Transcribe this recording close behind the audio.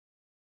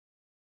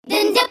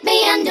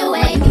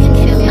underway. You can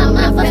kill my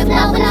mind for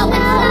flow, flow,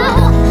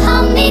 flow.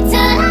 Hold me till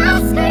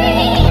I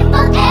scream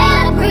for air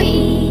to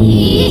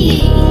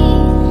breathe,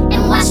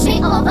 and wash me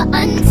over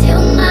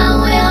until my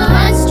will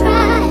runs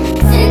dry.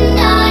 Send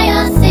all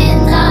your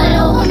sins all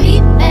over me,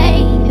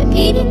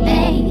 baby, baby,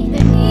 baby.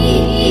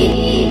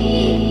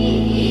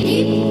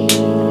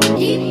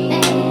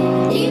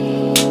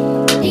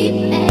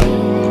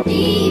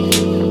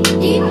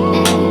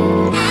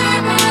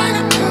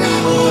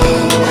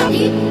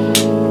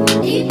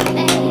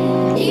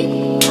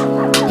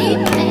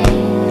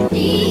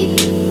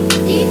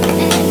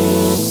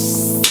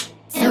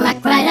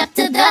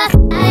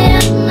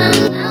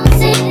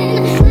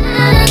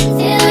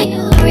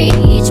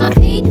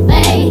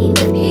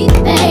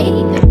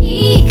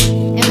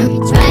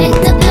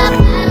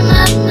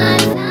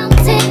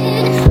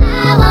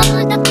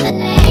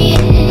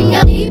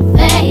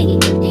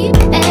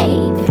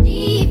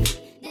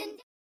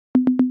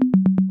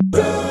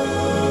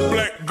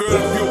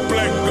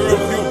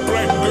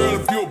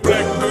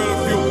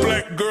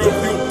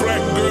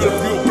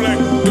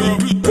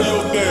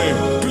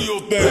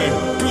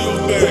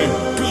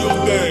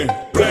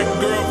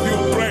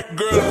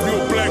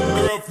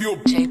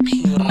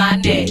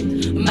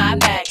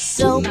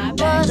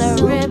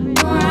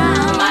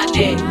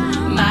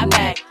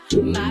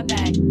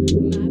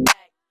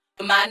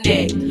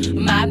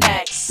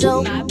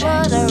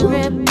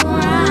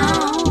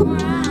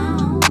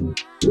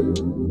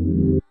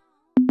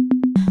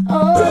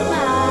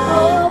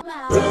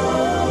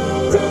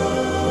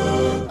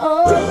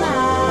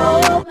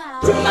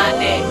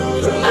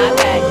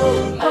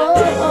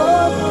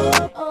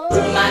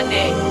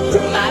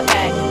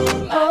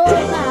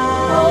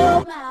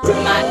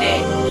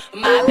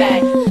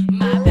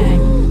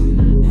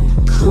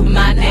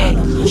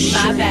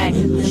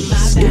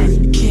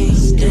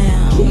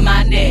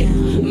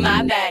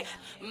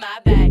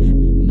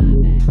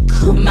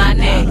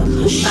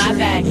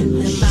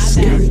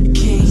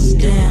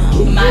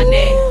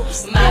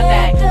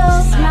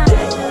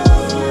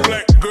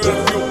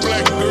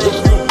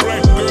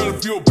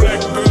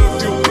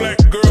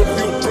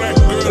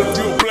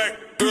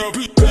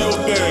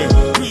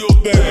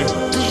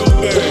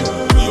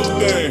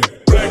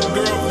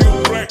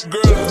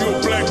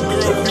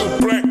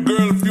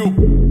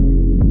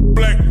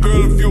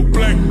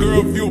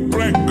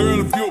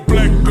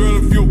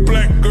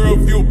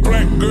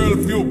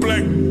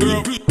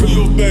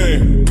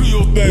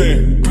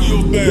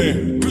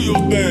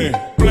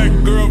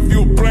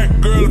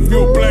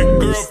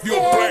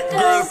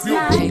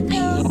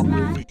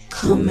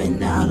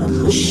 Coming out of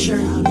my shirt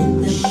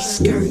and then my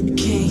skirt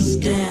came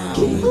down.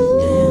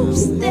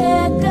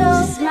 There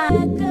goes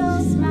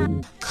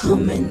my.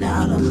 Coming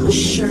out of my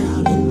shirt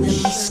and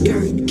then my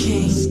skirt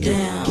came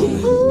down.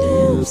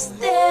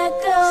 There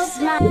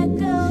goes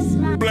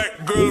my.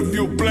 Black girl, if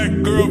you black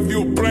girl, if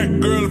you black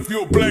girl, if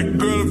you black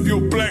girl, if you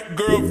black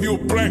girl, if you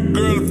black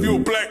girl, if you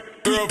black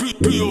girl,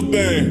 do your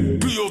thing,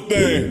 do your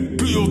thing,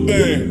 do your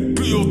thing,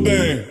 do your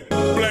thing.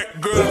 Black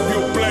girl, if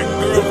you black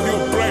girl, if you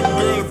black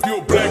girl, if you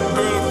black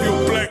girl, if you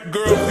black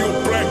girl, if you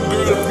black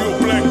girl, if you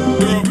black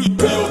girl, do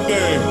your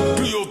thing,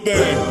 do your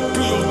thing, do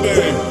your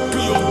thing, do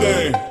your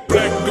thing.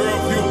 Black girl,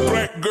 if you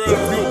black girl,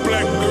 if you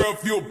black girl,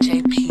 if you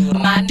JP,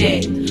 my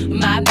neck,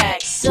 my back,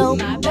 so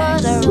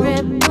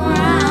buttery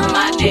brown.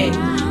 My neck,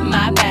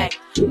 my back,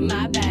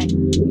 my back,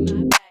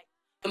 my back.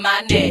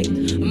 My neck,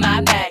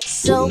 my back,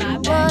 so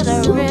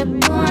buttery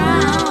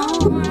brown.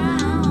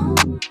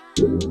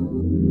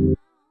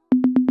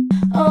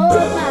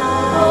 Oh my,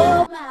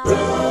 oh my,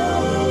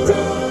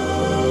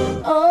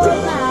 oh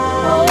my,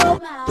 oh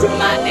my.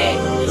 My neck,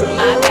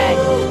 my back,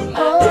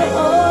 my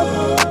back.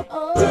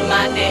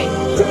 My neck,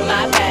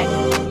 my back,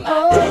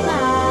 my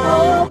back.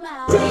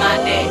 My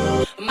neck,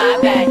 my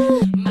back,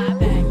 my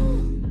back.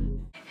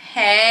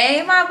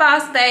 Hey my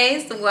boss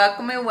days,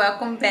 welcome and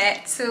welcome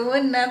back to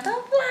another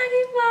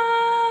vloggy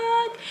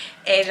vlog.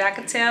 As y'all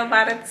can tell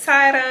by the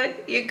title,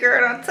 your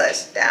girl done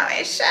touched down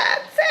in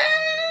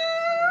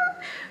Chi-Town.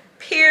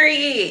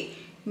 Period.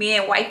 Me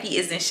and wifey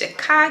is in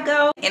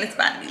Chicago and it's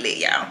about to be lit,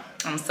 y'all.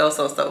 I'm so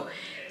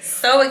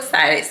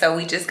excited. So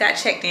we just got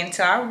checked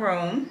into our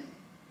room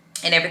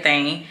and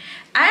everything.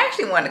 I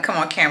actually wanted to come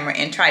on camera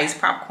and try these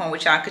popcorn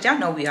with y'all because y'all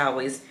know we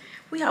always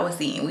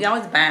eating. We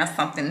always buying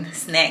something,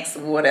 snacks,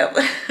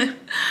 whatever.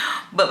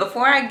 But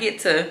before I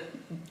get into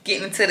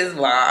this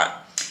vlog,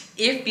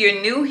 if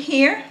you're new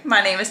here,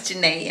 my name is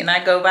Janae and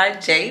I go by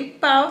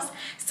Bawse.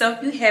 So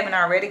if you haven't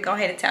already, go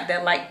ahead and tap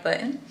that like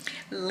button.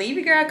 Leave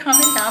your girl a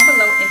comment down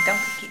below and don't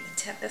forget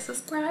to tap that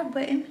subscribe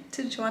button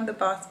to join the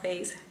Boss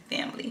Babes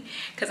family.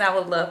 Because I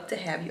would love to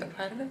have you a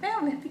part of the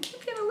family. To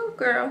keep you in the loop,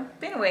 girl.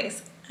 But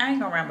anyways, I ain't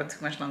gonna ramble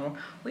too much longer.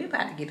 We're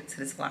about to get into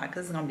this vlog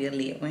because it's gonna be a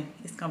lit one.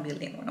 It's gonna be a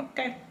lit one,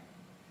 okay?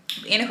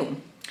 But anywho,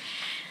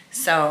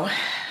 so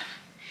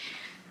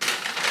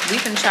we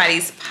can try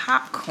these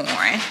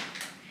popcorn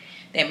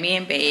that me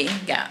and babe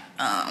got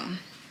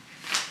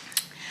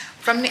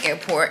from the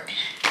airport.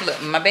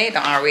 Look, my babe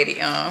done already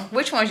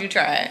which ones you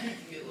tried?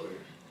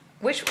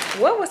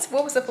 What was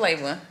the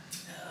flavor?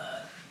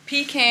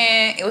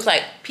 pecan. It was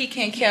like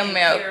pecan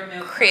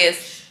caramel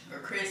crisp.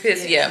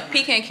 Yeah,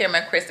 pecan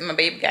caramel crisp. And my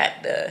baby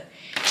got the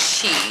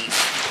cheese.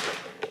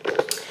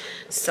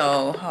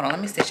 So hold on, let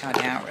me sit y'all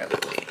down real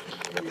quick.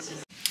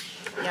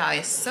 Y'all,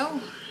 it's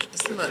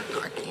a little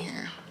dark in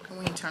here.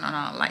 We can turn on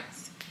all the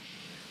lights.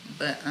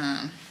 But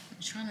I'm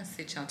trying to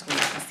sit y'all to where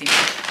you can see me.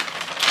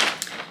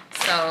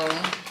 So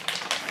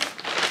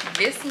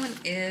this one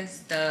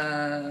is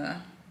the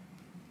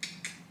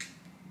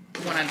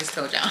one I just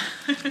told y'all.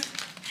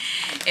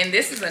 And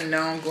this is a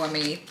known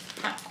gourmet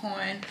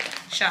popcorn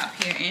shop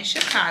here in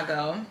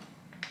Chicago.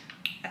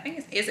 I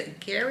think is it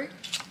Gary?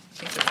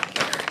 I think it's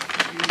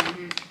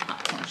Gary.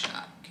 Popcorn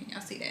shop. Can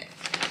y'all see that?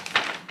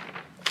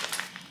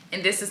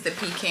 And this is the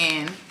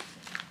pecan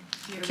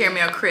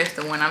caramel crisp,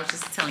 the one I was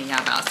just telling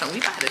y'all about. So we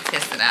about to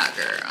test it out,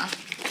 girl.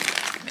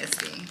 Let's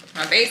see.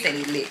 My baby said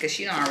he lit because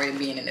she don't already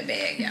being in the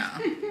bag,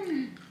 y'all.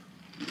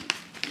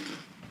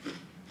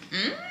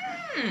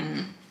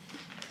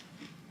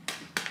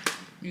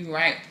 You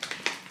right.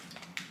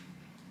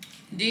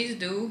 These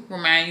do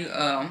remind you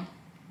of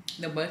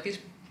the Buc-ee's.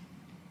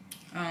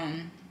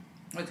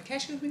 What the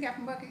cashews we got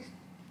from Buc-ee's?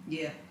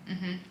 Yeah.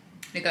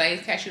 The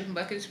glazed cashews from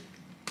Buc-ee's,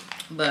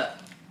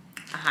 but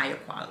a higher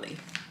quality.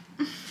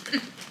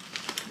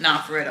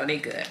 Nah, for real though, they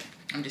good.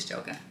 I'm just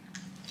joking.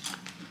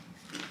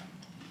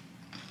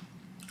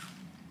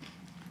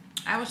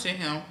 I would sit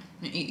here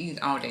and eat these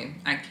all day.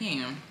 I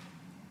can.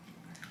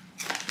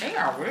 They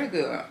are really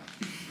good.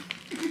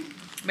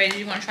 Baby,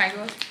 you want to try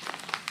yours?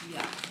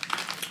 Yeah.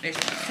 Take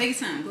your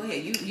time. Go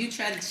ahead. You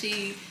try the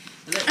cheese.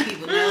 Let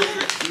people know.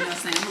 You know what I'm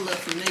saying? I'm a little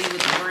familiar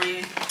with the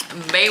brand.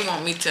 They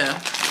want me to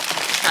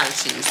try the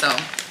cheese. So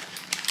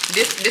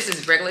this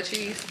is regular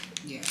cheese?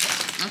 Yeah.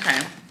 Okay.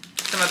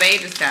 So my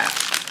baby just got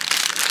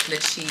the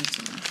cheese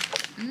one.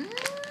 Go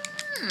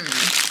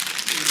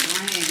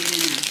ahead and get in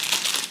there.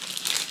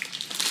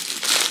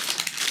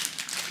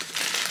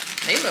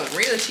 They look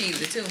real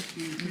cheesy too.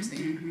 Let me see.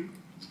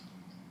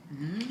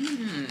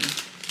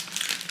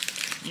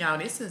 Y'all,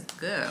 this is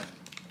good.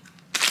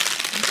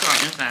 Let's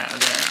start inside of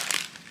there.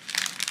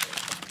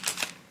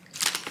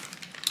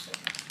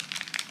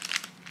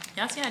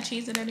 Y'all see how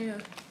cheesy that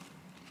is?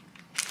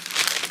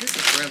 This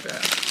is real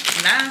good.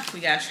 Now we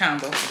gotta try them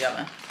both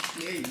together.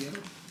 There you go.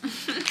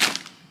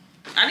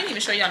 I didn't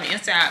even show y'all the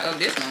inside of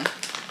this one.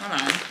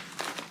 Hold on.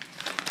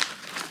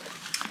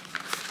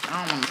 I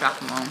don't want to drop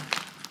them on.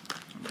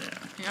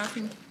 Y'all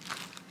see?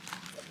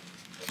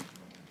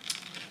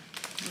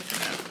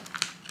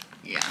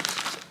 Yeah.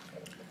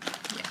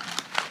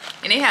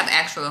 And they have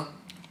actual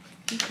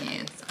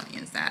pecans on the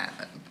inside.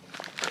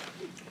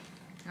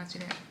 Y'all see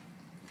that?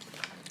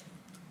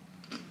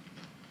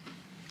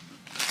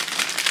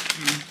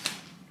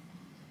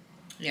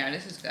 Yeah,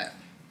 this is good.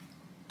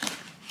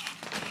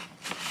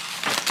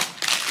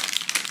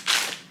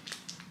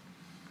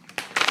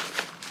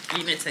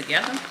 Eating it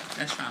together?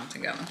 Let's try them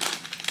together.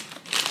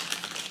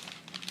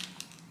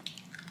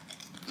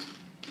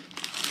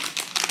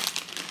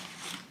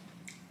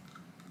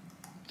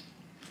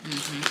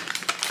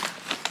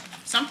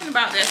 Something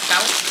about that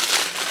salt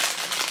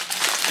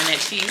and that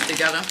cheese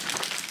together.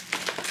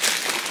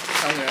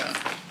 So good.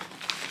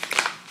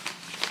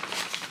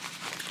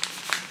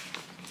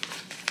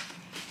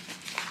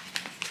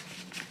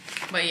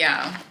 But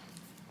y'all,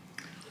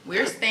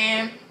 we're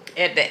staying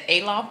at the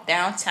Aloft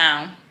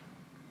downtown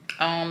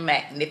on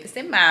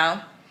Magnificent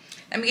Mile.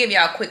 Let me give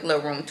y'all a quick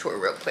little room tour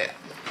real quick.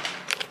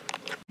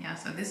 Yeah,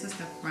 so this is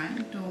the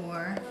front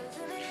door.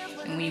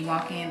 And when you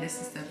walk in, this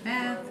is the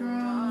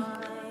bathroom.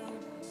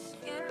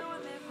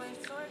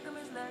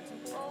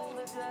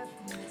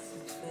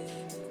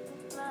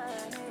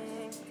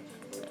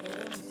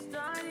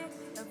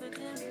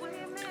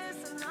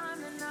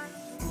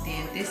 And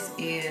then this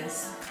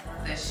is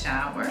the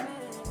shower.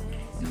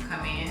 You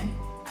come in.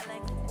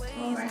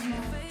 Oh, right here.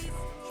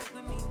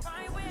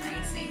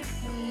 Nice and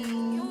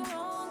clean.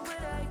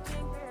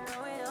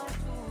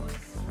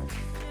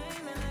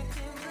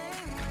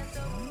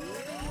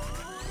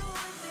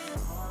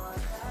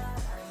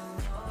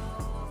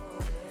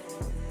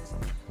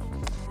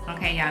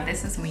 Okay, y'all,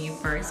 this is when you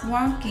first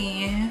walk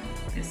in.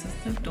 This is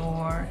the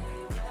door.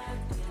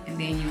 And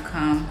then you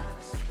come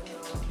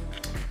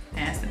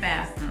past the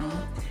bathroom.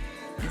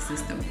 This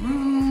is the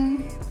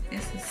room.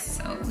 This is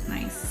so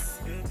nice.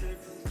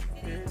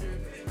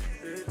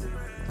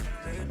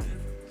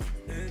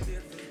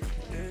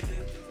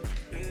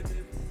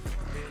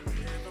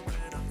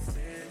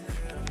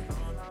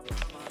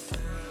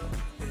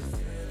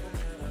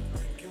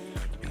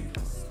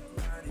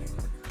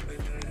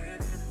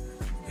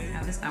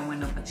 Now this is our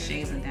window, but the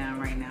shades are down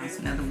right now. It's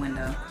another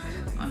window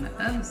on the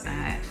other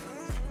side.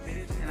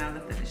 And I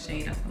lifted the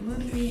shade up a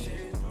little bit.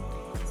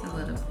 It's a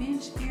little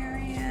bench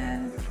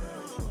area.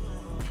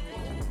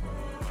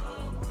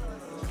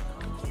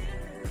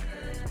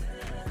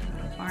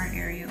 Bar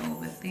area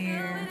over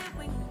there.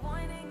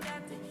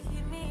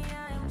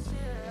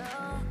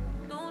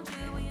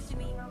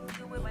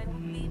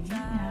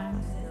 Yeah.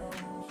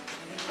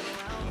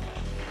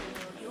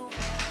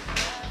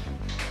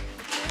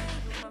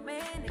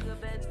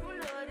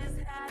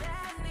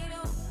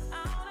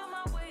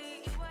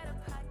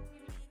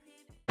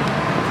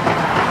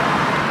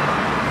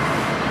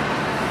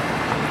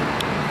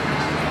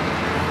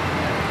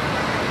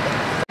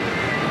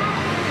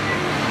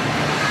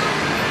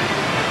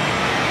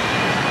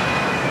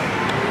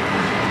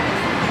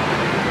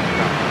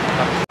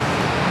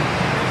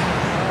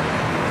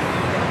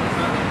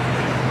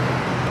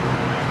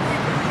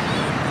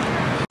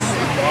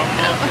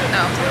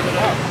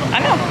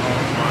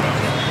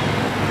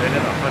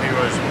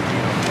 was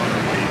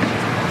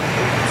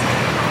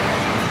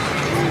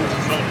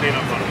not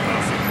peanut butter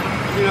classic.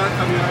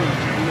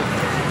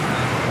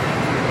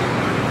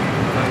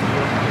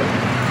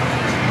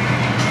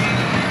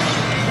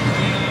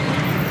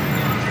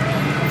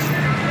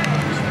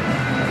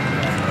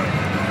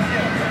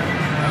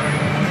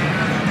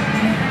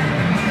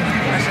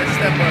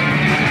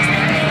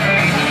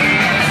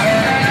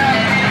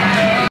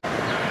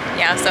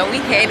 Yeah, so we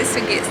headed to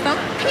get some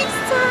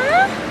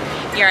pizza.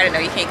 You already know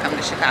you can't come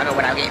to Chicago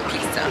without getting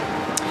pizza.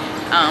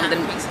 The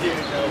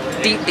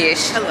deep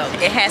dish. Hello.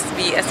 It has to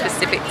be a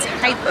specific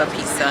type of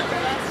pizza.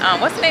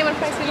 What's the name of the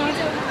place we're going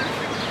to?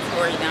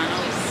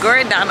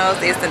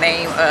 Gordano's is the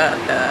name of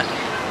the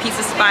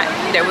pizza spot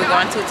that we're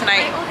going to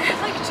tonight.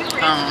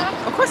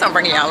 Of course I'm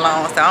bringing y'all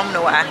along, so I don't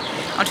know why.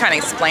 I'm trying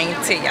to explain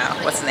to y'all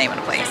what's the name of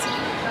the place.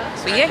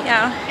 But yeah,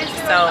 y'all.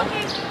 So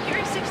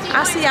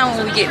I'll see y'all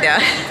when we get there.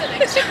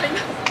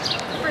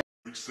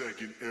 Every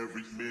second,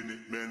 every minute,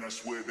 man, I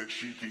swear that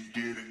she can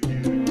get it.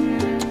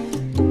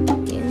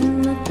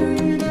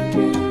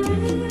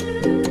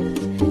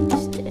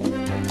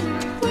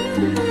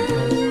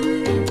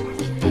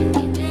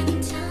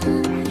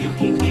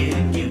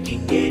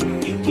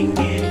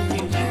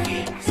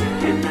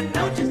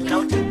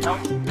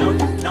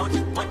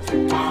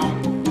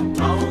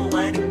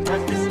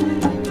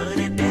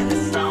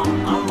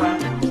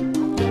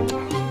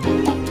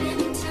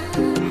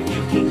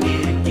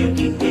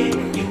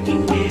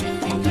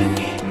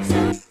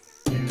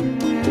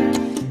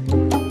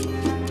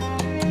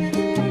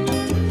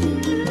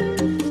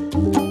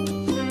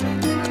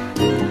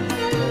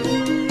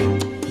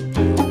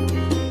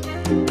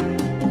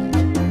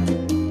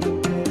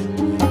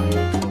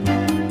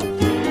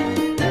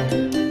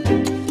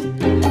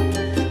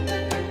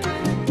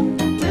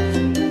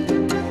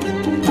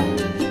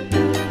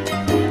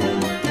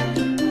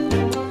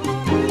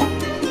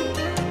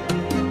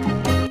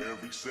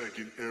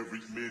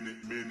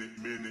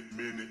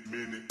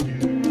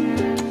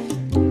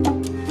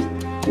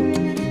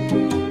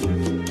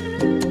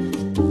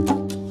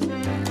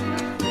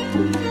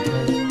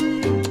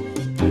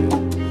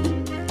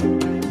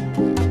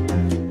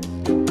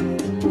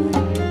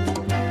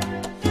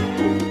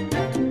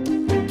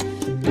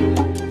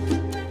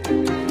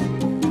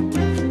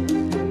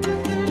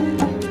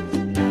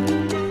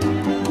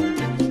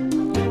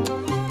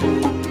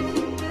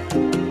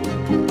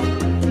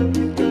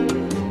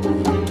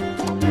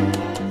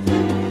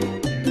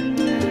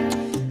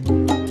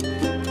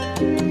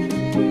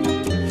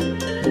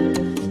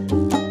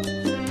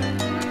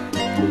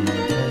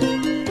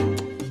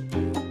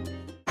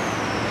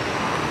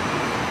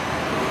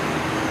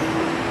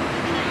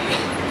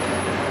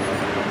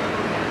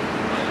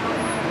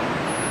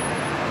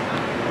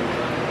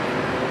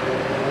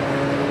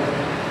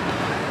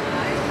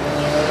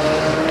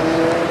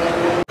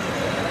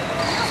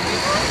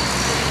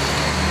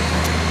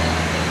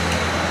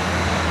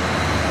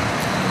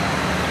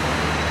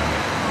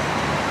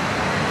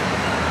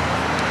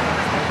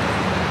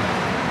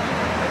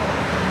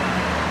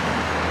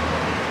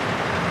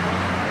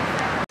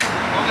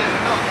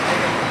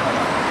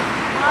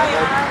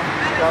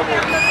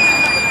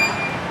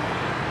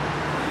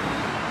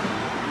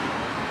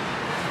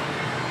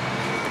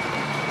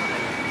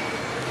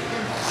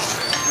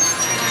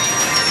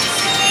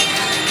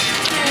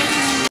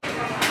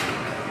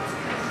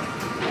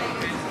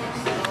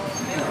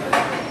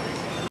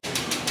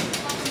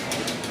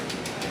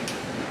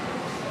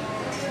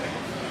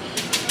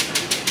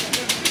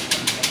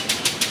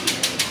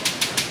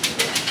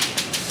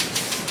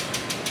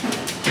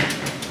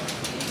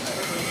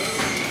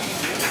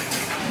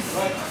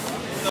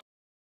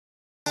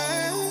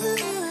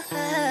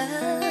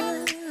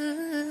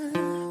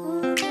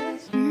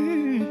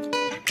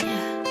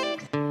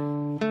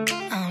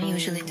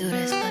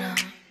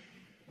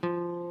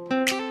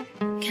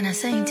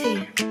 Saying to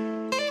you,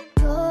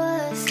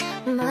 yours,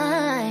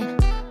 mine,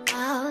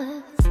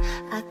 ours.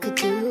 I could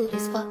do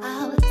this for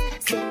hours,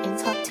 sit and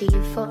talk to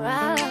you for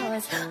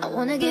hours. I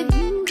wanna give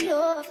you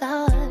your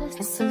flowers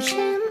and some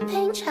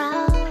champagne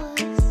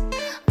showers,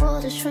 all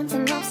the shrimp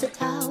and lobster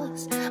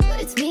towers.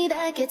 But it's me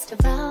that gets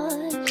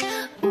devoured.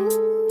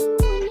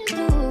 Ooh, you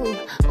do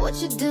what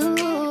you do,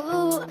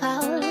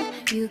 power.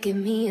 You give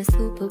me a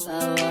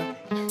superpower.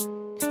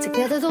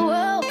 Together the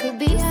world could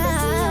be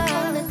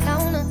on the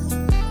counter.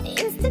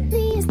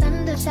 Instantly it's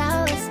thunder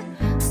showers,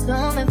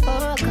 storming for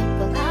a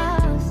couple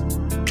hours.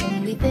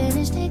 When we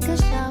finish, take a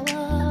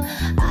shower.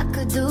 I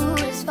could do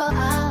this for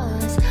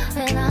hours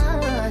and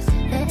hours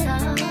and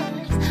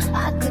hours.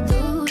 I could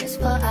do this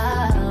for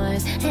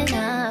hours and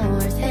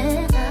hours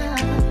and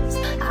hours.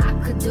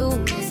 I could do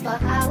this for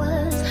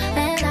hours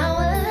and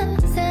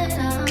hours and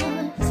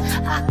hours.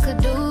 I could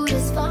do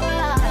this for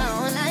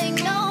hours like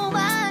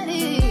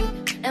nobody.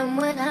 And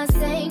when I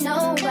say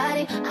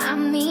nobody, I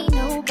mean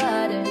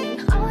nobody.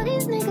 All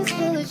these niggas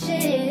full of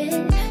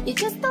shit. You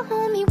just the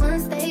homie once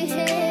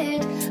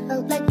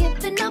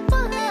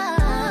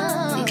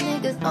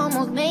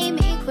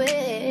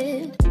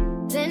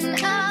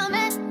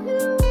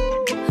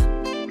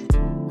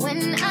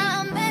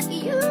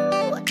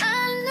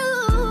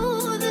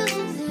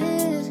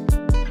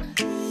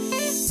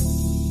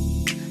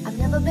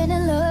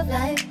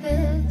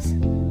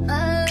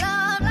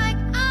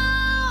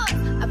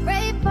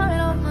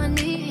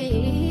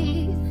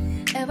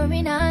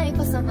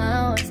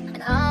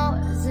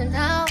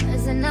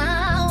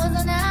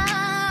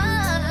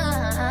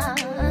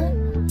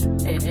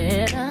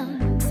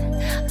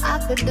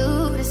could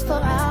do this for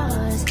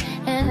hours,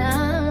 and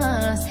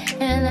hours,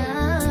 and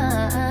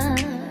hours.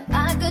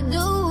 I could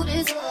do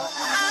this for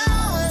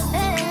hours,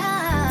 and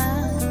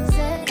hours,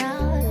 and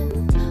hours.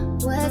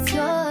 What's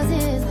yours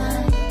is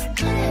mine,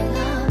 and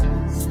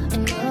ours,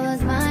 and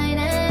yours mine,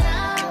 and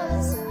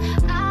ours.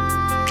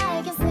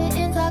 I can sit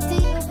and talk to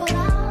you for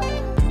hours,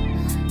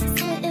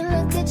 sit and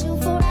look at you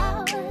for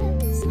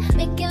hours,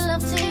 making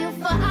love to you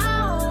for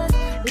hours,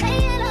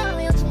 laying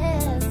on your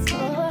chest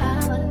for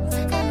hours,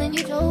 and then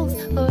you doze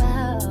for hours,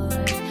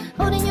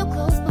 holding you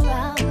close for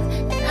hours,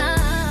 and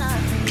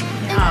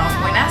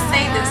when I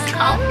say this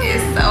coffee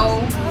is so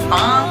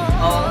bomb,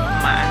 oh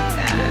my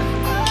god.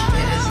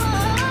 It is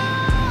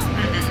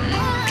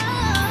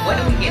What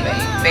do we get,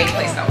 baby? Baby,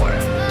 place no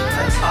order.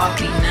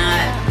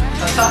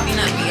 a toffee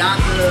nut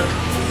Bianca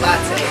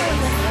latte.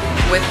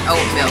 With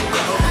oat milk.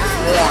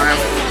 Warm.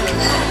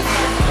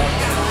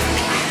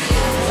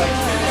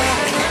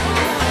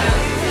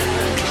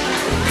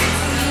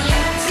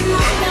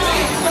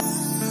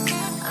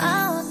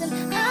 hours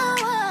and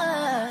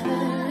hours.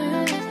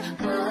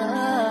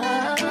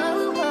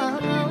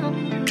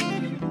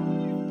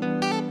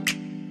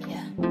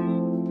 Yeah.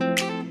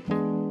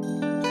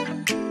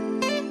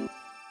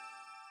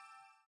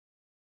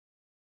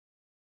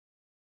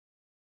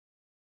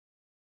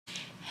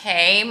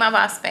 Hey, my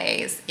boss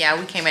babes. Yeah,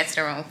 we came into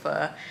the room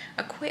for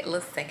a quick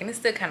little second. It's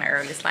still kind of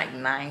early. It's like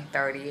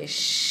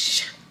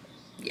 9:30ish.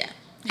 Yeah.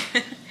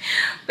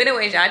 But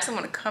anyways, y'all, I just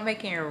want to come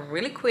back in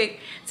really quick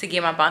to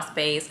give my boss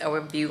babes a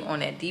review on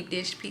that deep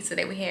dish pizza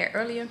that we had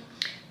earlier.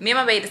 Me and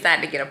my babe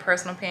decided to get a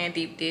personal pan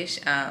deep dish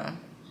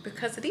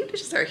because the deep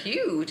dishes are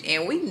huge,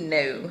 and we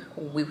knew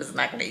we was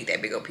not going to eat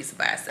that big old pizza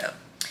by ourselves.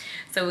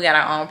 So we got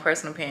our own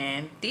personal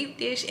pan deep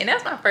dish, and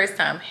that's my first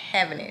time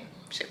having it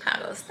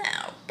Chicago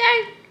style.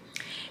 Okay.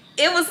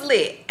 It was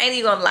lit, ain't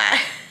even gonna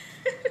lie.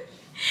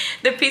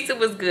 The pizza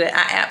was good.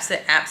 I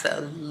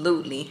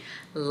absolutely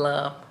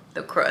love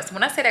the crust.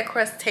 When I say that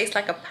crust tastes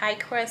like a pie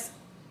crust,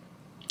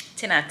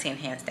 10 out of 10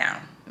 hands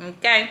down.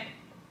 Okay,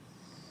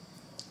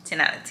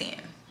 10 out of 10.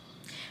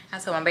 I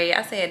told my baby,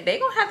 I said, they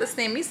gonna have to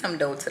send me some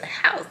dough to the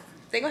house.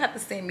 They gonna have to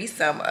send me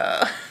some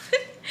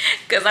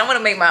because I want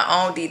to make my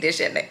own deep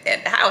dish at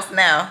the house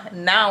now.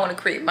 Now I want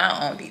to create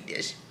my own deep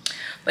dish.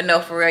 But no,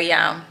 for real,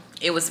 y'all,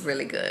 it was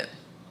really good.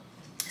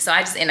 So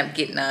I just ended up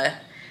getting a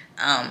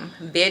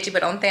veggie,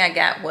 but the only thing I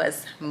got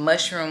was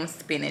mushrooms,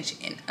 spinach,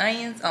 and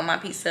onions on my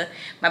pizza.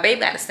 My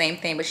baby got the same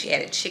thing, but she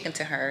added chicken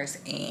to hers.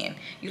 And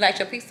you liked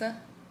your pizza?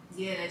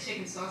 Yeah, that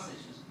chicken sausage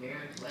was very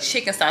flavorful.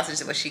 Chicken sausage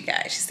is what she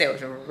got. She said it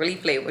was really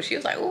flavorful. She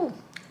was like, ooh,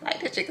 I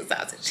like that chicken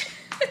sausage.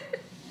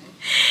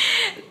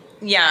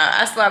 Yeah,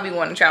 that's why we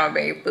want to try my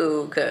baby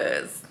food,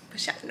 because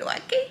but y'all know I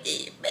can't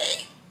eat,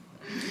 babe.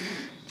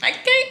 I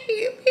can't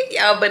eat,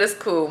 y'all, but it's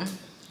cool.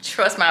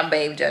 Trust my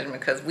babe judgment,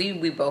 because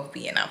we both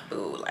be in our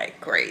food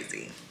like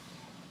crazy.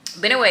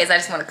 But anyways, I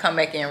just want to come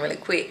back in really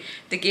quick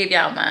to give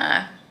y'all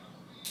my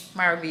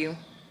review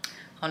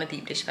on the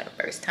deep dish for the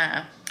first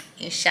time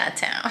in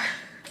Chi-Town.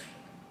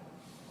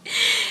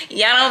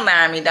 Y'all don't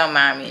mind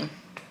me.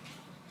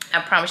 I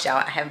promise y'all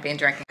I haven't been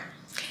drinking.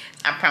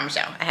 I promise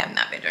y'all I have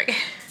not been drinking.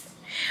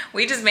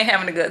 We just been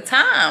having a good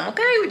time,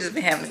 okay? We just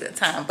been having a good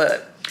time.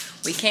 But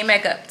we came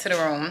back up to the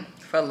room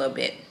for a little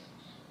bit.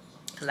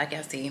 Like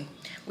y'all see,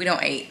 we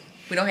don't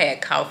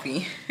have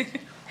coffee.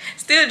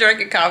 Still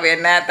drinking coffee at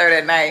 9:30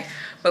 at night,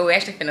 but we're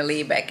actually finna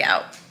leave back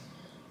out,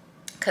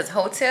 cause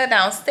hotel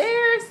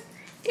downstairs,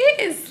 it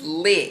is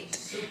lit.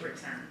 Super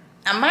turn.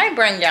 I might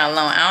bring y'all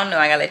along. I don't know.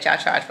 I gotta let y'all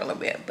charge for a little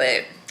bit,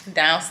 but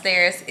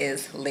downstairs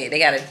is lit. They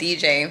got a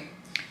DJ.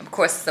 Of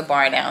course, it's a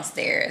bar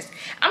downstairs.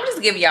 I'm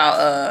just giving y'all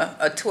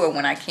a tour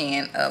when I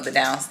can of the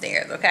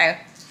downstairs, okay?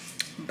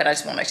 But I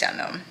just want to let y'all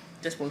know.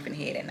 Just moving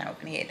ahead, and now we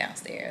can head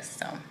downstairs.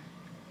 So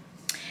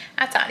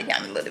I'll talk to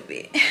y'all in a little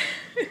bit.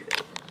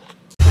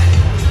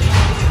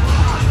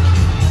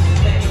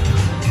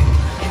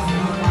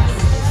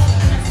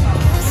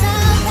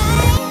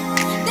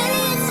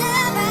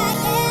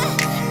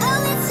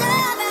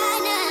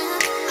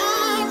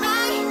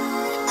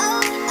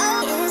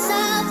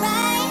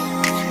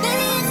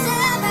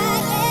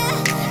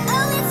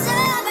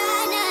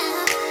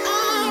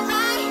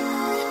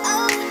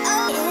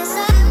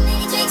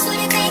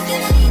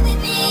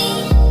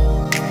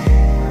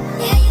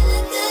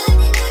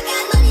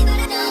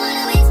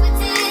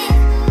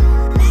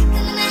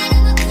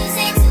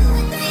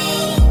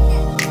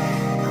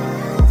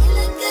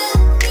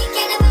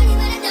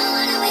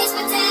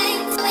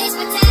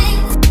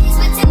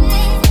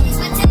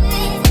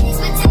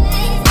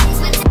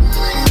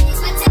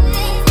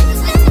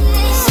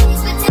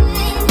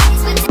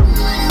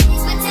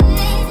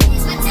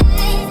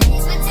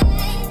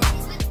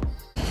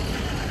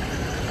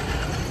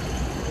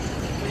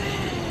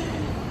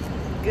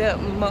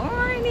 Good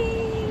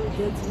morning.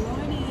 Good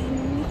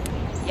morning.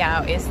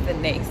 Y'all, it's the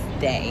next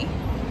day.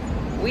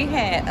 We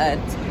had a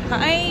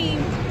time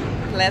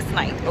last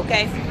night,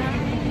 okay?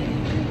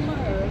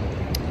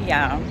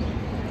 Y'all,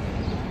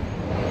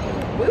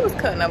 we was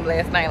cutting up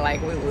last night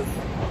like we was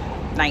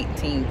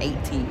 19,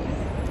 18.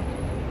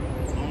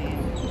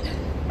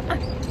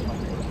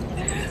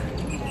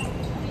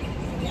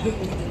 Oh.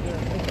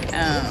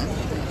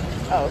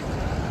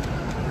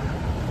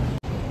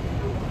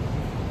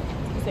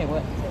 You say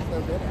what?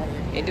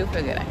 It do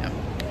feel good at him.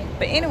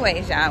 But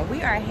anyways, y'all,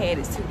 we are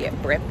headed to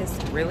get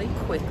breakfast really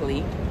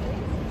quickly.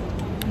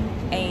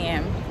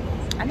 And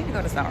I need to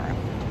go to Zara.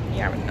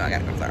 You already know I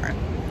gotta go to Zara.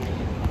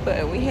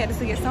 But we headed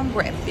to get some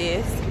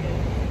breakfast.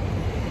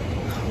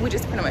 We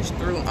just pretty much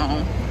threw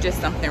on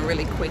just something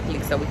really quickly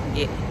so we can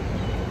get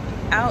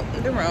out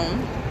of the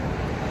room.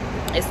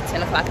 It's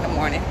 10 o'clock in the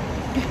morning.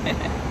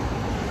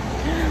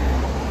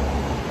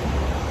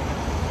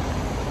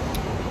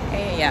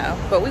 And yeah,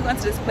 but we went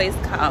to this place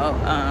called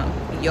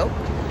Heyyyy.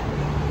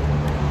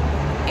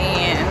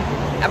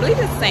 And I believe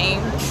it's the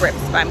same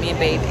breakfast spot me and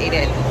Babe ate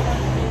at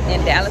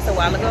in Dallas a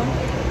while ago.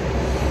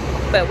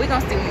 But we're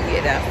gonna see when we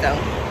get out. So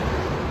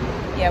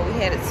yeah, we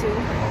headed to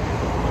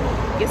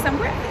get some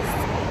breakfast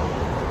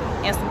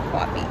and some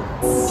coffee.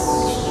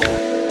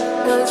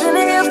 Cause in the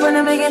air from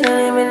the beginning,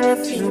 even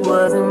if you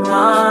wasn't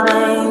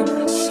mine.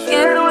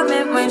 Scared with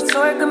it, my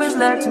story comes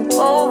back to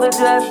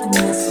overdrive. And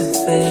this is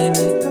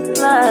favorite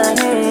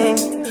flying.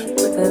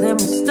 Quicker than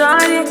we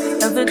started,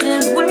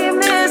 evidence we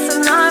missed.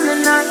 And I'm the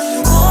night,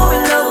 more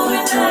in love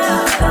with you.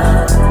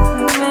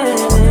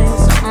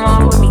 Something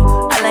wrong with me.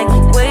 I like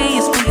the way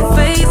you spin your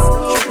face.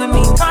 Trick with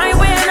me right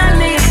when I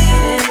need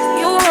it.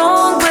 You're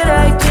wrong, but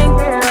I can't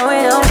get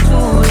away out to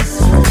it.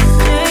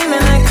 Shame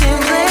and I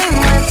can't blame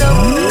myself.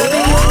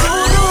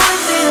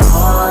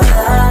 All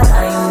that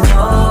I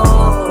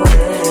know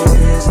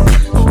is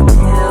it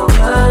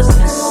was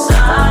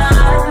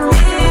inside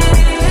me.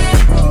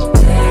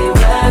 They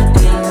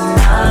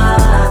recognize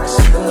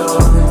you.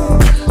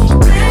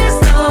 Please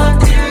don't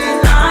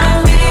deny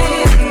me.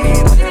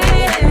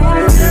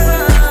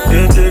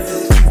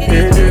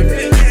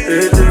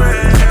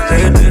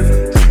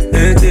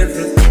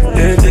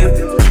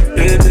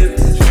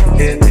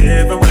 It's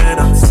different when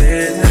I'm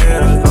sitting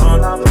here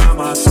alone all by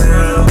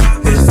myself.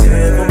 It's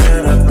different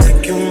when I think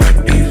you might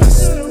be with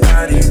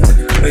somebody.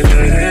 But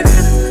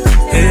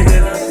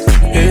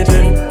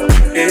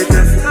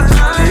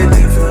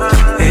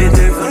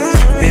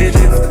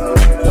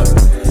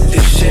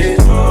this shit.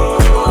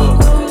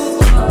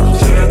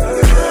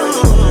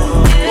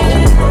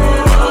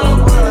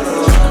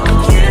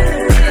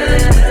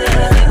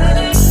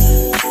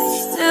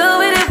 Still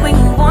with it when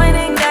you want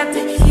it, got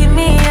to keep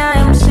me, I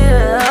am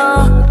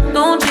chill.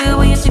 Don't chill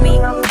when you see me,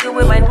 I'm good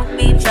with my new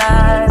beach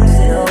eyes.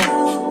 Still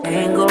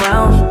hang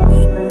around,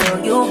 even though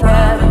you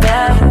grab and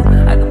dab.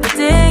 I can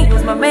pretend you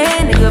was my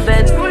man, nigga,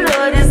 bet you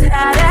love this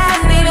hot ass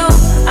nigga.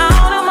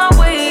 Out of my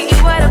way,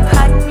 you at a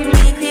pocket, you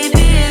need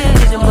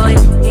vision, boy.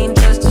 Ain't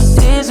just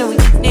decision, we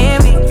near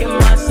me. Get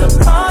myself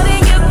caught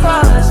in your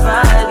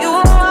crossfire. You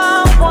were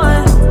on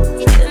one,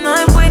 and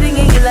I'm waiting,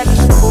 and you like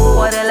it's cool.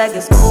 Water like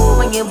it's cool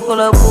when you pull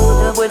up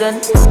with a and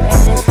it's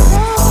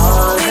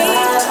all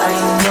that I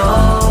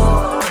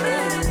know.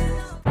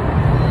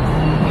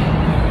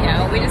 Yeah,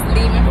 we're just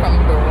leaving from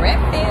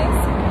breakfast.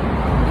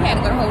 We had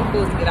to go to Whole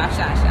Foods to get our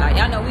shots, y'all.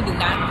 Y'all know we do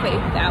not play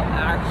without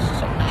our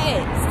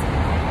shots,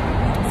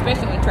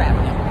 especially when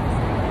traveling.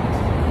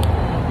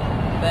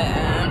 But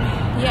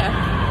yeah,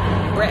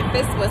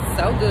 breakfast was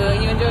so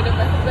good. You enjoyed the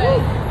breakfast,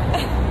 babe?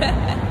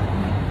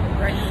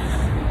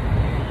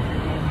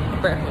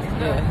 Breakfast was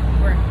good.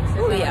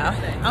 Ooh, yeah,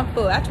 I'm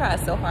full. I tried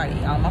so hard to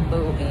eat all my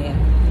food and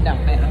no,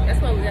 man.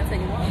 That's why we gotta take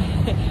a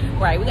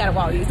walk. Right, we gotta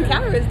walk these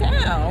calories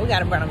down. We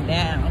gotta burn them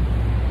down.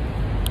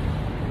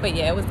 But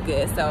yeah, it was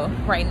good. So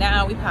right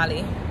now we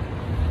probably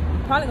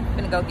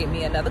gonna go get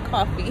me another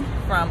coffee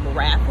from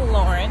Ralph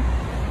Lauren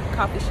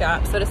coffee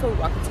shop. So that's what we're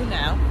walking to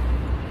now.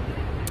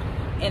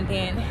 And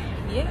then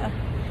yeah,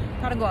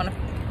 probably go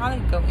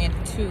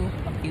into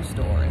a few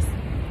stores.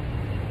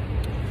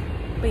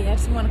 But yeah, I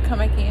just want to come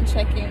back in,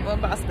 check in with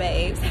Boss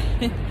Babes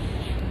to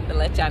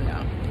let y'all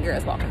know. The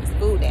girl's walking this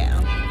food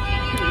down.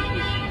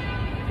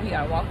 We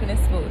are walking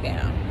this food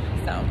down.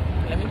 So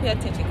let me pay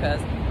attention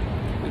because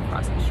we're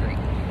crossing the street.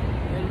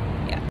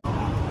 Yeah.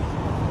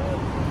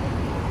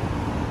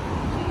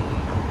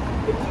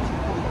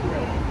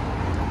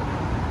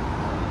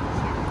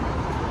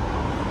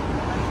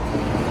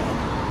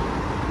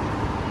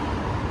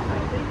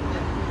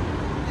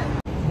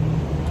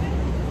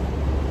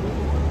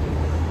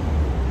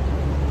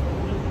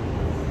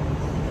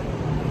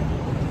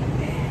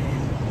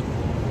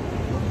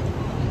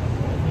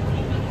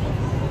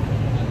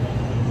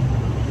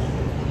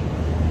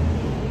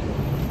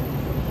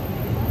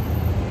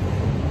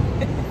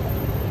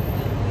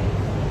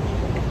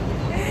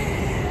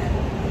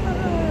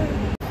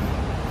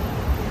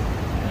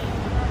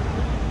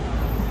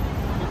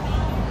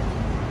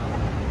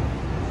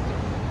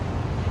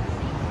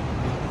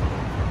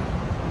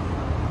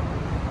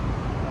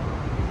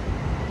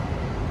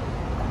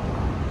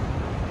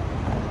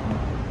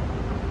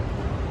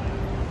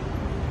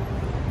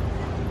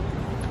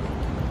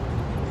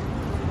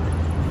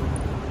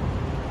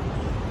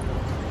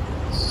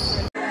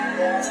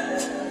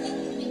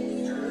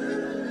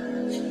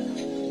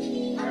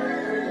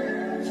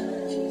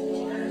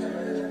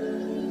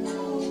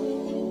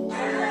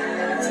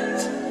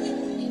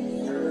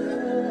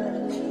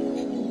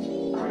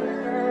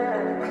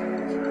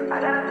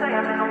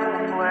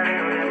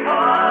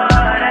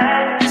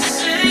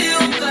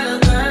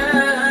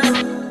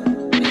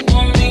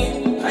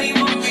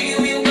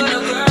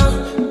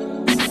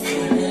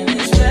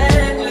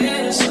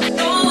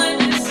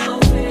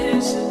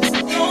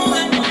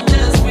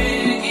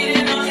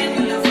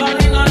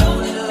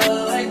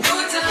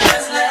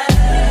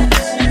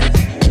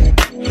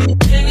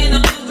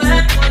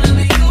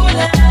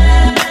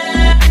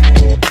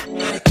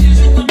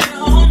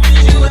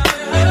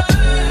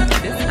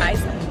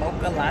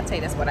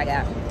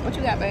 What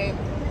you got, babe?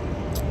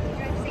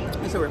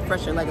 It's a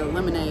refresher, like a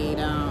lemonade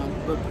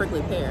with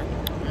prickly pear.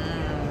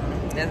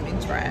 Let me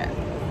try it.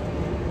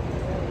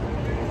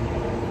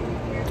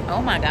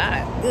 Oh my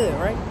God. Good,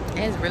 right?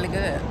 It's really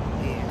good.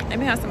 Yeah. Let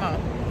me have some more.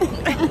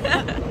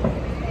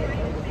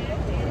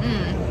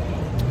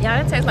 Y'all,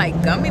 it tastes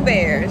like gummy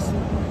bears.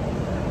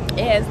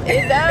 Yes,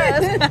 it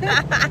does.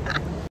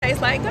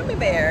 Tastes like gummy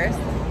bears.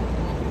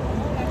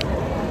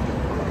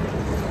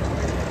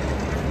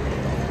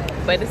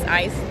 But it's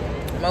iced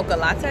mocha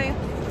latte.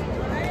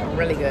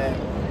 Really good.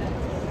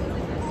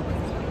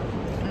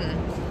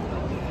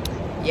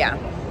 Yeah.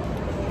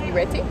 You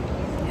ready?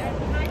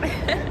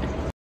 Yeah.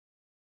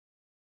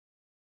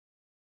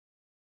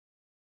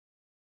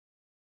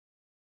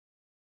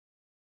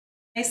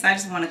 Hey, so I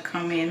just want to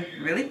come in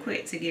really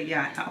quick to give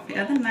y'all an outfit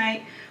of the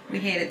night. We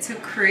headed to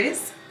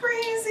Chris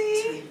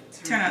Breezy.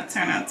 Turn up.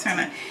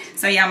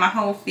 So y'all, my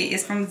whole fit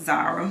is from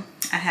Zara.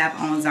 I have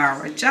on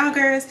Zara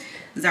joggers,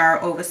 Zara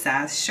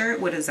oversized shirt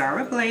with a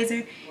Zara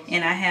blazer,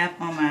 and I have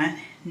on my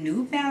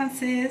New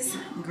Balances,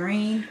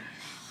 green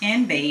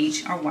and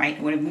beige, or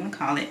white, whatever you want to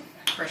call it.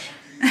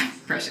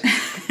 Pressure.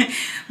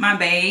 My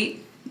babe.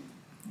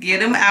 Get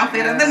them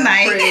outfit of the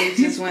night.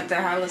 Just went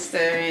to Hollister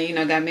and, you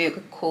know, got me a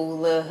cool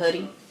little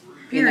hoodie.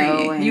 Period.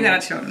 You know, and, you gotta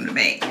show them the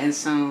bag. And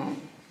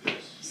some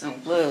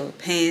little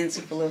pants,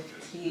 a little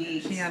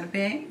fatigues. You got a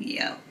bag?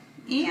 Yep.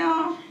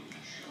 Yeah.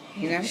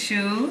 You know?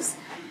 Shoes.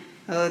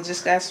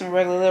 Just got some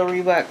regular little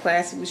Reebok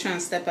classic. We're trying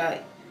to step out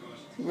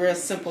real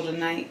simple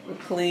tonight. We're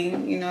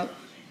clean, you know.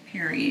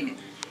 Period.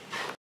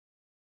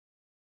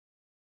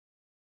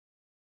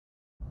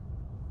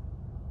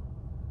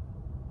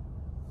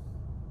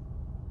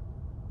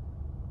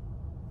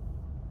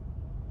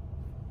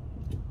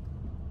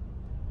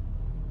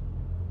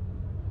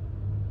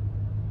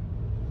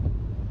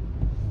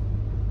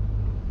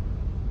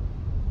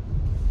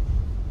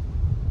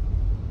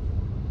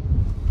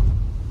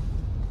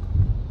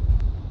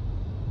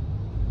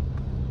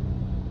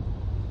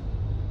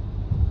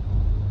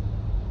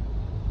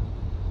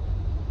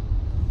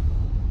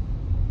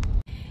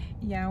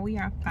 Yeah, we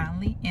are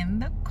finally in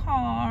the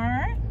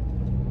car.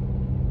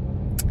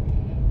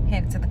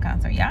 Headed to the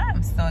concert. Yeah,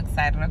 I'm so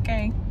excited,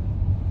 okay?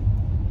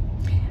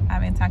 I've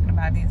been talking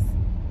about this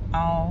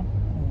all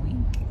week.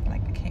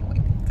 Like, I can't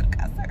wait to the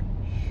concert.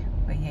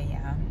 But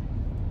yeah.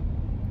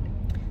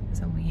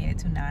 So we headed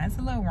to now. It's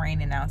a little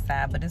raining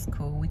outside, but it's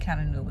cool. We kind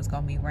of knew it was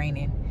going to be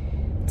raining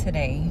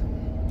today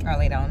or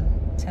later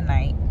on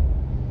tonight.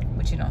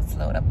 But you don't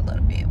slow it up a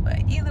little bit.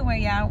 But either way,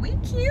 y'all, we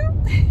cute.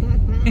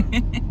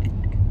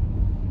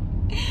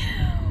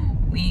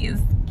 We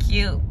is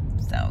cute.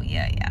 So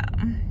yeah.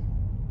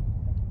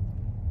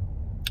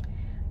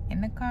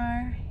 In the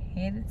car,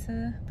 headed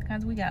to the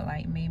concert. We got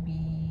like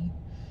maybe,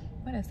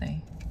 what did I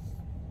say?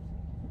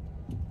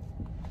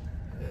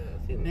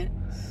 A few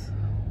minutes.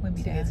 We'll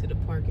be to there. get to the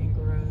parking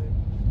garage.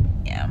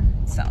 Yeah.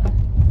 So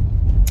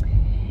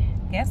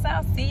guess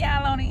I'll see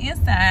y'all on the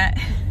inside.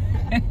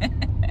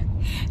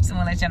 Just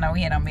wanna let y'all know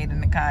we had made it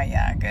in the car,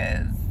 y'all,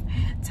 cause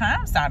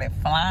time started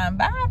flying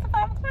by after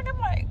 5 o'clock. I'm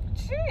like,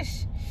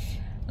 sheesh.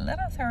 Let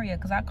us hurry up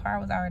because our car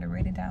was already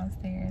ready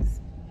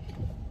downstairs.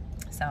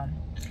 So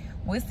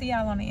we'll see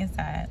y'all on the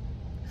inside.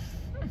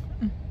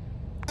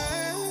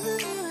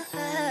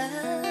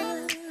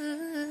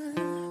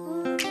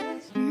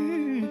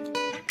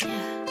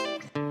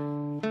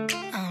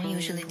 I don't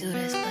usually do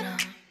this, but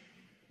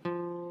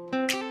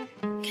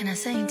can I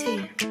sing to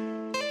you?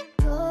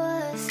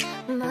 Yours,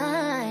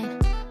 mine,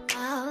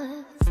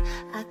 ours.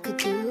 I could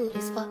do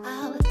this for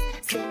hours.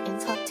 Sit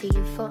and talk to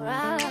you for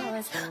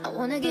hours. I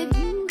wanna give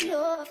you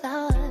your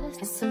flowers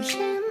and some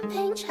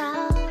champagne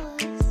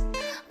showers.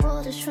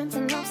 All the shrimp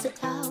and lobster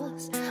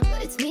towers,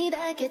 but it's me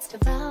that gets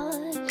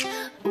devoured.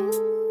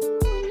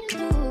 Ooh, you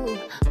do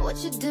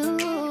what you do,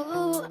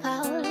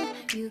 power.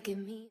 You give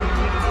me.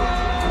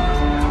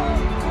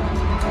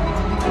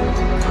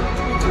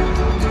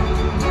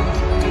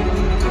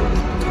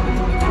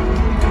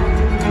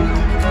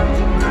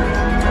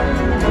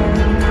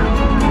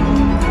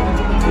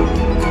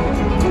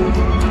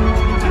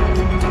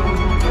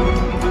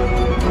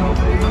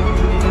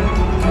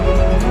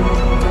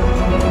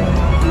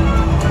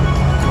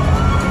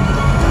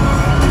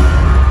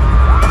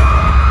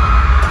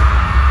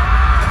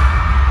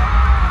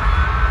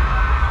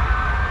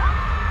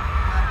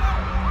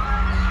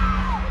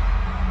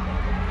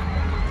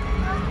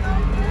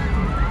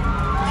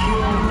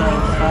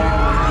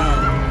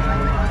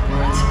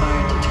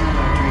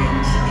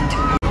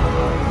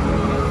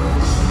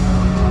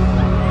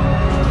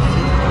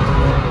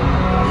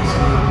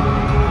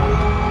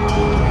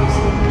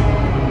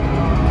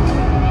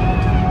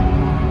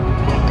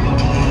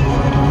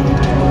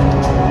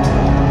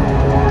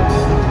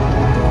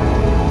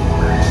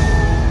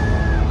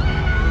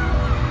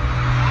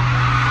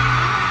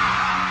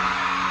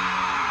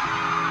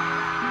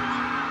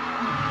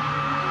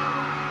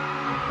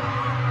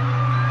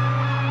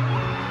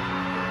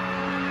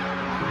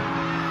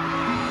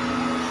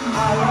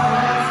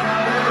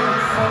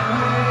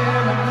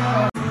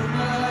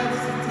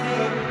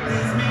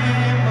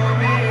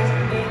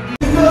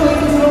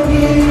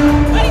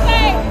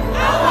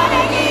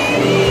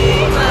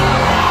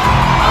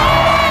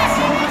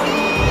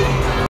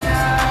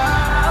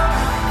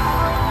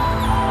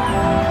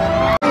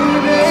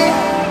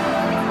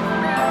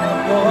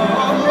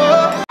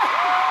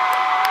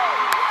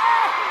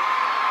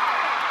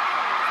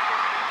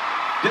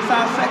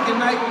 motherfucking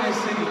night in that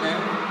city,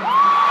 man.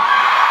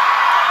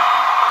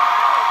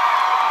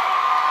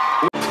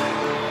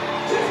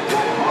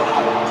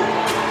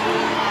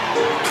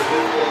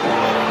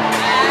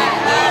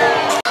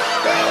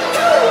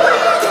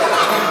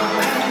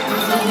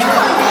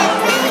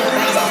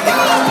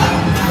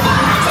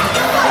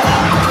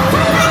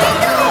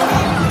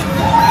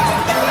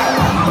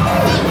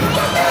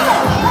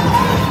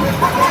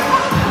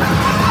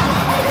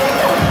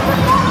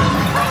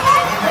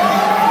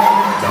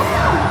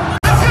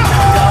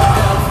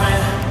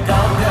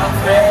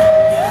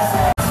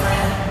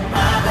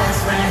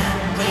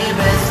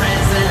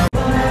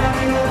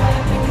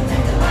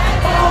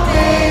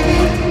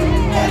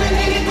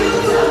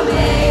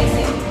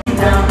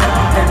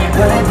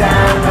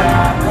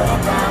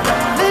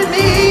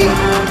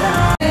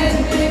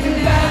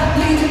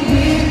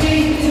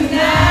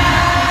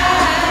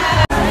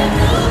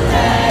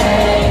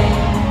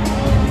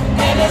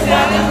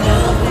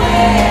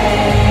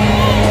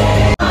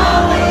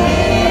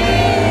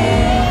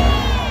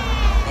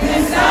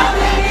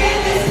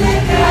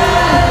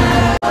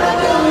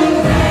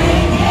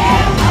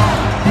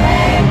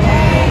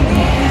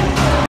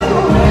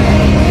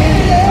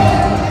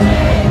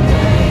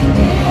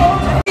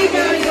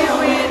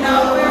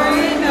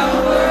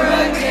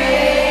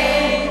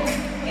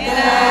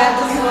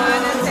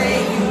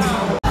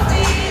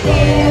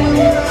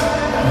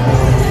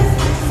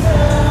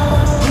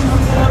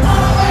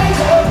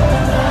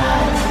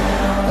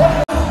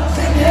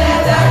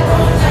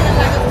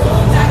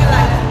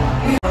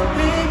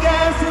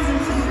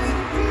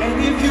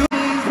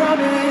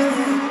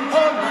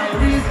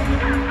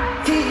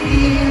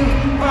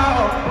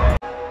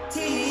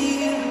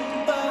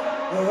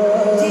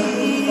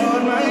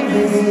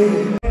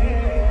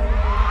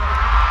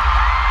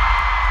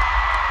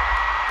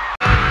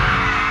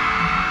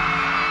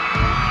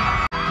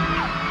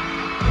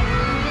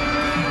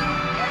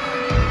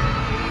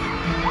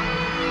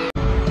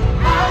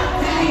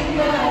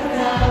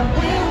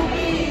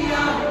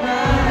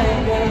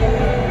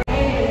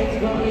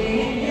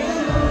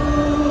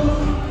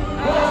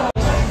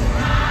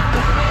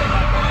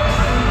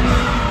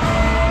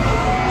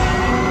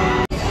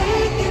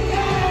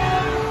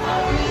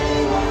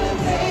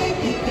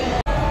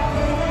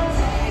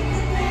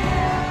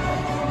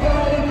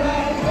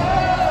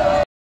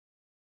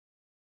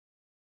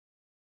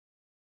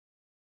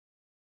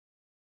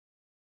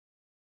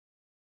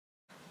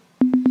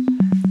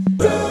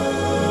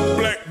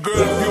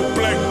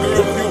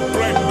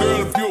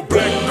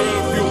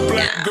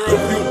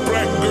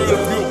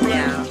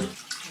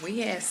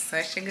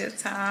 Such a good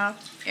time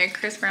at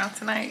Chris Brown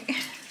tonight.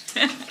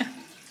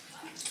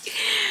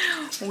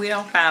 We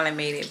don't finally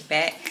made it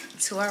back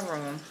to our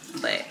room,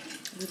 but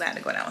we about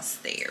to go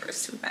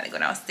downstairs. We about to go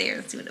downstairs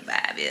and see what the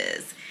vibe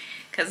is,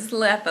 because it's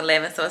left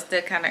 11, so it's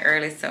still kind of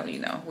early, so you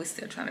know we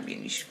still trying to be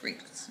in these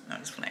streets.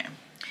 I'm just playing.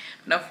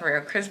 No, for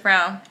real, Chris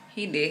Brown,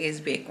 he did his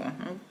big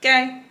one.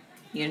 Okay,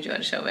 you enjoyed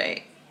the show,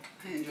 babe?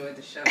 I enjoyed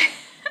the show.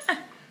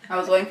 I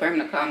was waiting for him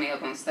to call me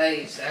up on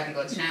stage so I can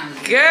go challenge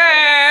him.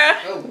 Girl!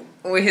 Oh.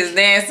 With his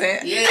dancing?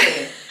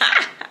 Yeah.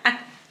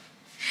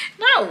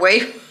 Not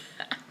wait.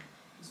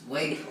 Just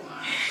waiting for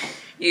him.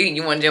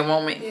 You wanted your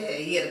moment? Yeah,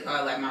 he had to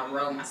call like my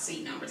row, my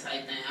seat number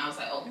type thing. I was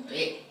like, oh,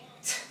 bet.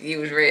 You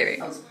was ready?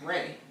 I was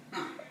ready.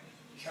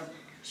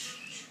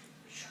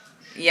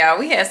 Yeah,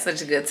 we had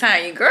such a good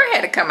time. Your girl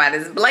had to come out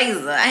of this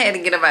blazer. I had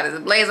to get up out of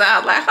this blazer. I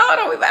was like, hold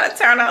on, we about to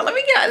turn on. Let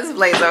me get out of this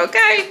blazer,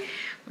 okay?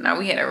 No,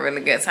 we had a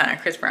really good time.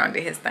 Chris Brown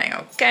did his thing,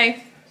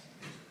 okay?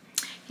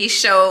 He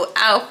showed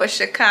out for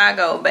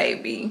Chicago,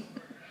 baby.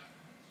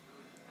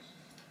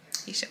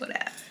 He showed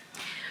out.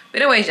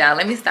 But anyways, y'all,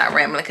 let me stop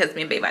rambling because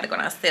me and baby about to go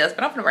downstairs.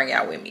 But I'm gonna bring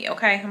y'all with me,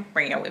 okay? I'm gonna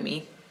bring y'all with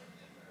me.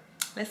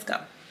 Let's go.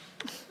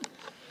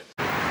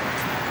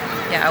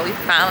 Y'all, we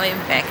finally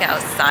back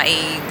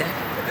outside.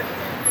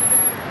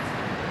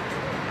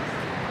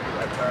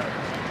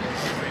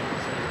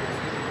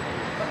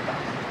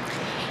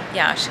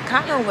 Yeah,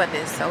 Chicago weather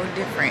is so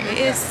different. It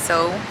is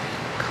so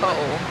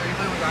cold.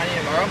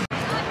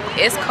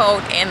 It's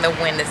cold and the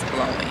wind is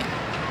blowing.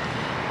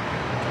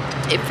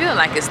 It feels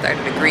like it's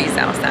 30 degrees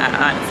outside,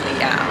 honestly,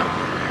 y'all.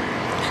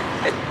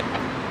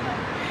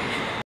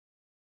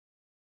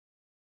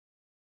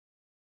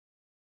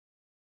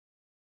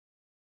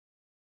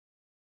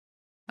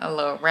 A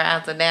little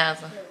razzle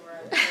dazzle.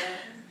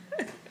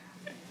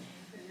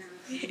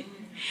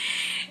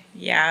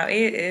 Yeah,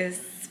 it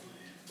is.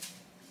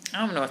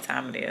 I don't know what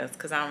time it is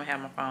because I don't have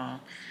my phone.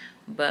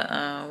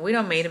 But we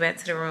done made it back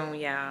to the room,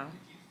 y'all.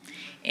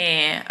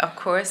 And of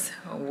course,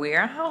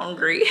 we're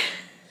hungry.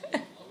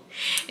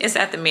 It's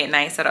after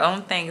midnight, so the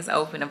only thing is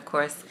open, of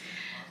course,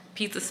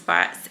 pizza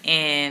spots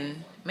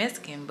and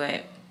Mexican.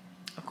 But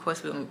of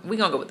course, we're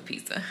gonna go with the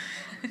pizza.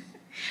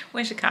 We're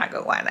in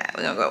Chicago, why not?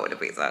 We're gonna go with the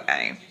pizza,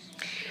 okay?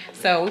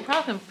 So we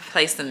probably can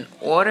place an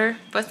order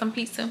for some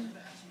pizza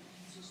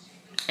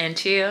and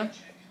chill.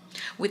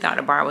 We thought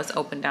the bar was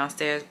open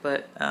downstairs,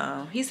 but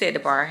he said the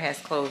bar has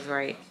closed,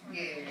 right?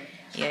 Yeah.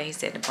 Yeah, he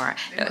said the bar.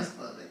 It was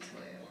closed at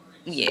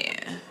 12.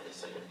 Yeah.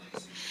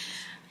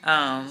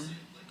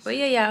 But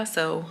yeah, y'all,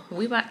 so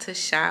we about to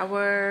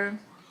shower,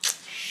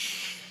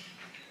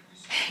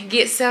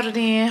 get settled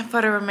in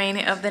for the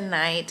remaining of the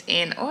night,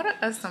 and order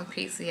us some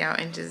pizza, y'all,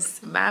 and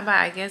just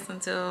bye-bye, I guess,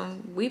 until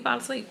we fall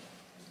asleep.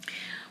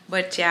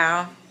 But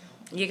y'all,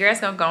 your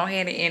girl's gonna go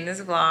ahead and end this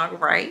vlog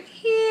right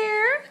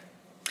here.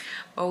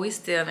 But we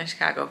still in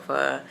Chicago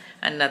for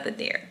another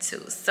day or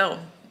two, so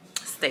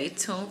stay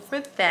tuned for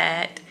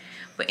that.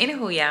 But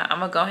anywho, y'all, I'm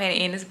gonna go ahead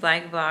and end this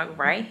vlog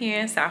right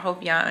here. So I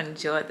hope y'all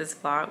enjoyed this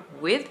vlog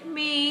with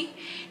me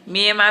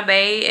and my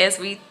bae, as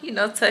we, you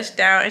know, touched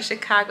down in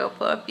Chicago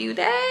for a few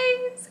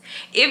days.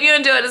 If you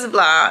enjoyed this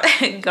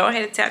vlog, go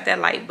ahead and tap that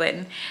like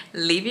button,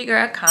 leave your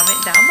girl a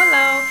comment down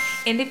below,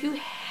 and if you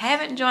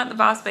haven't joined the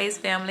SoBawse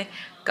family,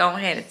 go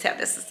ahead and tap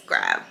the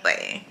subscribe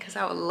button, because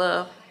I would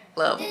love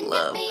for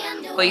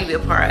you to be a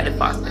part of the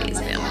SoBawse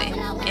family,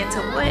 and to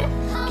what,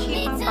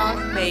 keep my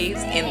SoBawse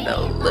babes in the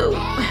loop.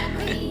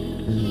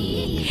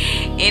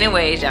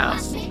 Anyways, y'all,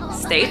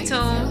 stay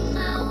tuned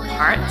for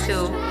part 2,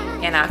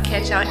 and I'll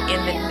catch y'all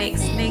in the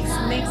next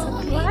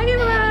vloggy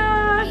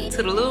vlog.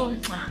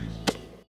 Toodaloo.